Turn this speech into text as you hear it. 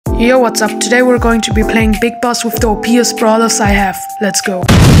Yo, what's up? Today we're going to be playing Big Boss with the OPest brawlers I have. Let's go.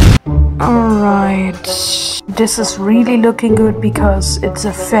 Alright, this is really looking good because it's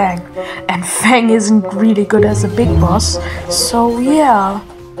a Fang. And Fang isn't really good as a Big Boss. So yeah,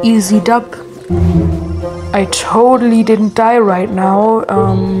 easy dub. I totally didn't die right now.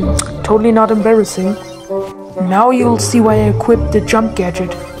 Totally not embarrassing. Now you'll see why I equipped the jump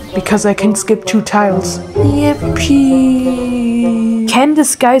gadget. Because I can skip 2 tiles. Yippee! Can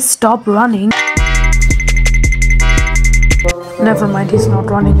this guy stop running? Never mind, he's not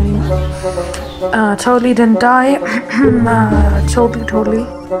running anymore. Totally didn't die. Totally.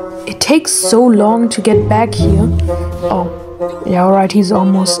 It takes so long to get back here. Oh, yeah, alright, he's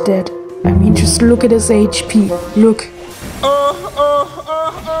almost dead. I mean, just look at his HP. Look.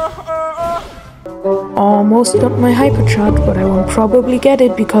 Almost got my hypercharge, but I won't probably get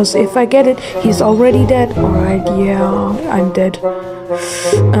it because if I get it, he's already dead. Alright, yeah, I'm dead.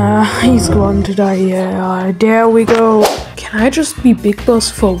 He's going to die. Yeah, there we go. Can I just be Big Boss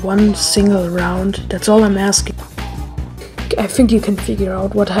for one single round? That's all I'm asking. I think you can figure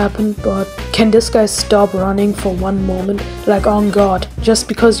out what happened, but can this guy stop running for one moment? Like, on God, just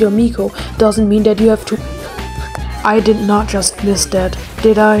because you're Miko doesn't mean that you have to... I did not just miss that,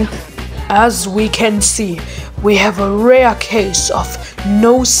 did I? As we can see, we have a rare case of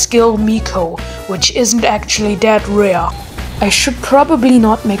no skill Miko, which isn't actually that rare. I should probably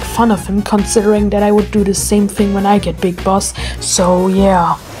not make fun of him, considering that I would do the same thing when I get Big Boss. So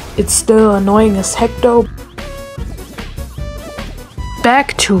yeah, it's still annoying as heck though.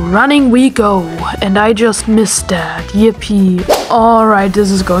 Back to running we go, and I just missed that. Yippee. Alright, this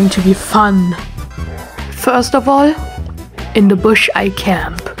is going to be fun. First of all, in the bush I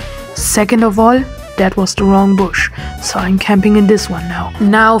camp. Second of all, that was the wrong bush, so I'm camping in this one now.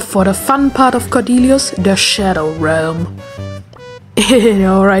 Now for the fun part of Cordelius, the Shadow Realm.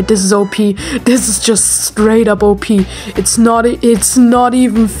 Alright, this is OP. This is just straight up OP. It's not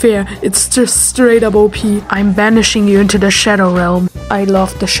even fair. It's just straight up OP. I'm banishing you into the Shadow Realm. I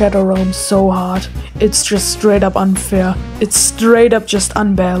love the Shadow Realm so hard. It's just straight up unfair. It's straight up just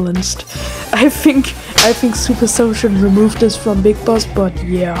unbalanced. I think Supercell should remove this from Big Boss, but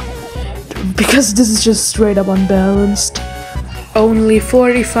yeah. Because this is just straight up unbalanced. Only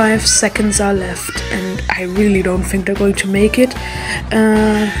 45 seconds are left, and I really don't think they're going to make it.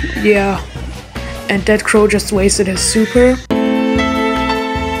 Yeah. And that crow just wasted his super.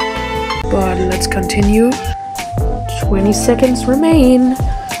 But let's continue. 20 seconds remain.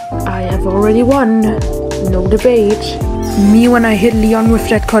 I have already won. No debate. Me when I hit Leon with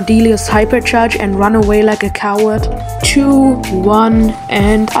that Cordelius hypercharge and run away like a coward. 2, 1,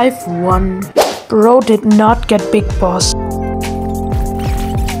 and I've won. Bro did not get Big Boss.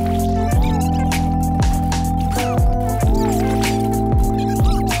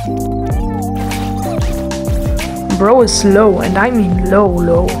 Bro is low, and I mean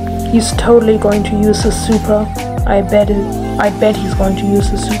low. He's totally going to use his super. I bet he's going to use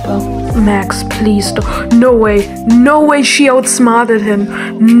his super. Max, please don't. No way she outsmarted him.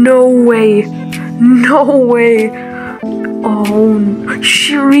 No way. Oh,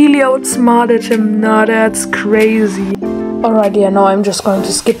 she really outsmarted him. Nah, that's crazy. Alright, yeah, no, I'm just going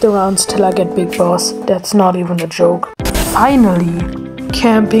to skip the rounds till I get Big Boss. That's not even a joke. Finally,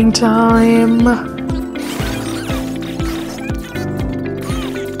 camping time.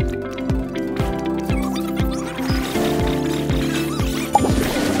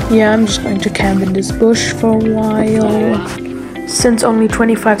 Yeah, I'm just going to camp in this bush for a while. Since only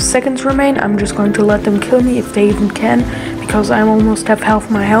 25 seconds remain, I'm just going to let them kill me if they even can, because I almost have half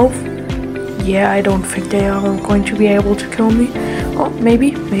my health. Yeah, I don't think they are going to be able to kill me. Oh,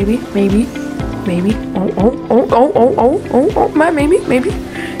 maybe. Maybe. Maybe.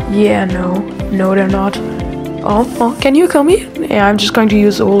 Yeah, no, they're not. Oh, can you kill me? Yeah, I'm just going to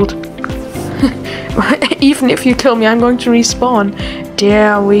use ult. Even if you kill me, I'm going to respawn.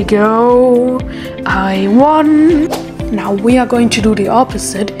 There we go. I won. Now we are going to do the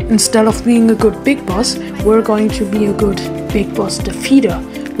opposite. Instead of being a good Big Boss, we're going to be a good Big Boss defeater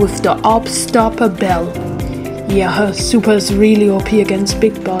with the Op Stopper Bell. Yeah, her super is really OP against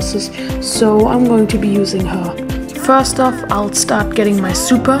Big Bosses, so I'm going to be using her. First off, I'll start getting my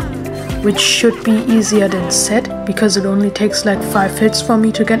super, which should be easier than said, because it only takes like 5 hits for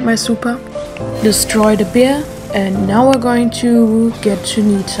me to get my super. Destroy the bear, and now we're going to get to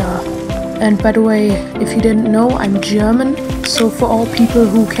Nita. And by the way, if you didn't know, I'm German, so for all people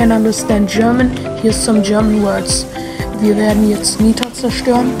who can understand German, here's some German words. Wir werden jetzt Nita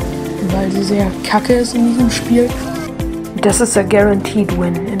zerstören, weil sie sehr kacke ist in diesem Spiel. This is a guaranteed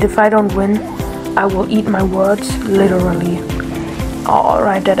win, and if I don't win, I will eat my words literally.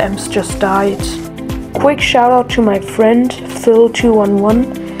 Alright, that Ems just died. Quick shout out to my friend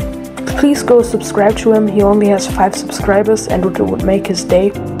Phil211. Please go subscribe to him, he only has 5 subscribers and it would make his day.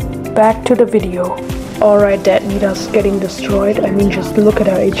 Back to the video. Alright, that Nita's getting destroyed. I mean, just look at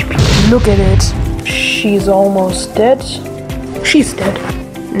her HP. Look at it. She's almost dead. She's dead.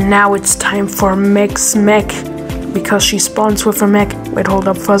 Now it's time for Meg's mech. Because she spawns with a mech. Wait, hold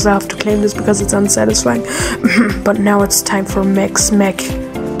up. First I have to claim this because it's unsatisfying. But now it's time for Meg's mech.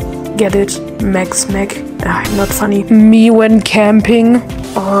 Get it? Meg's mech. Not funny. Me when camping.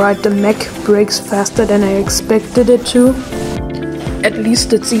 Alright, the mech breaks faster than I expected it to. At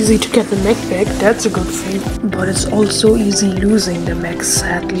least it's easy to get the mech back. That's a good thing. But it's also easy losing the mech,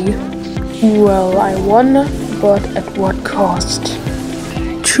 sadly. Well, I won, but at what cost?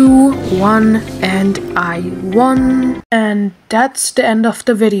 2-1 and I won. And that's the end of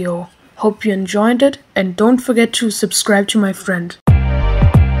the video. Hope you enjoyed it and don't forget to subscribe to my friend.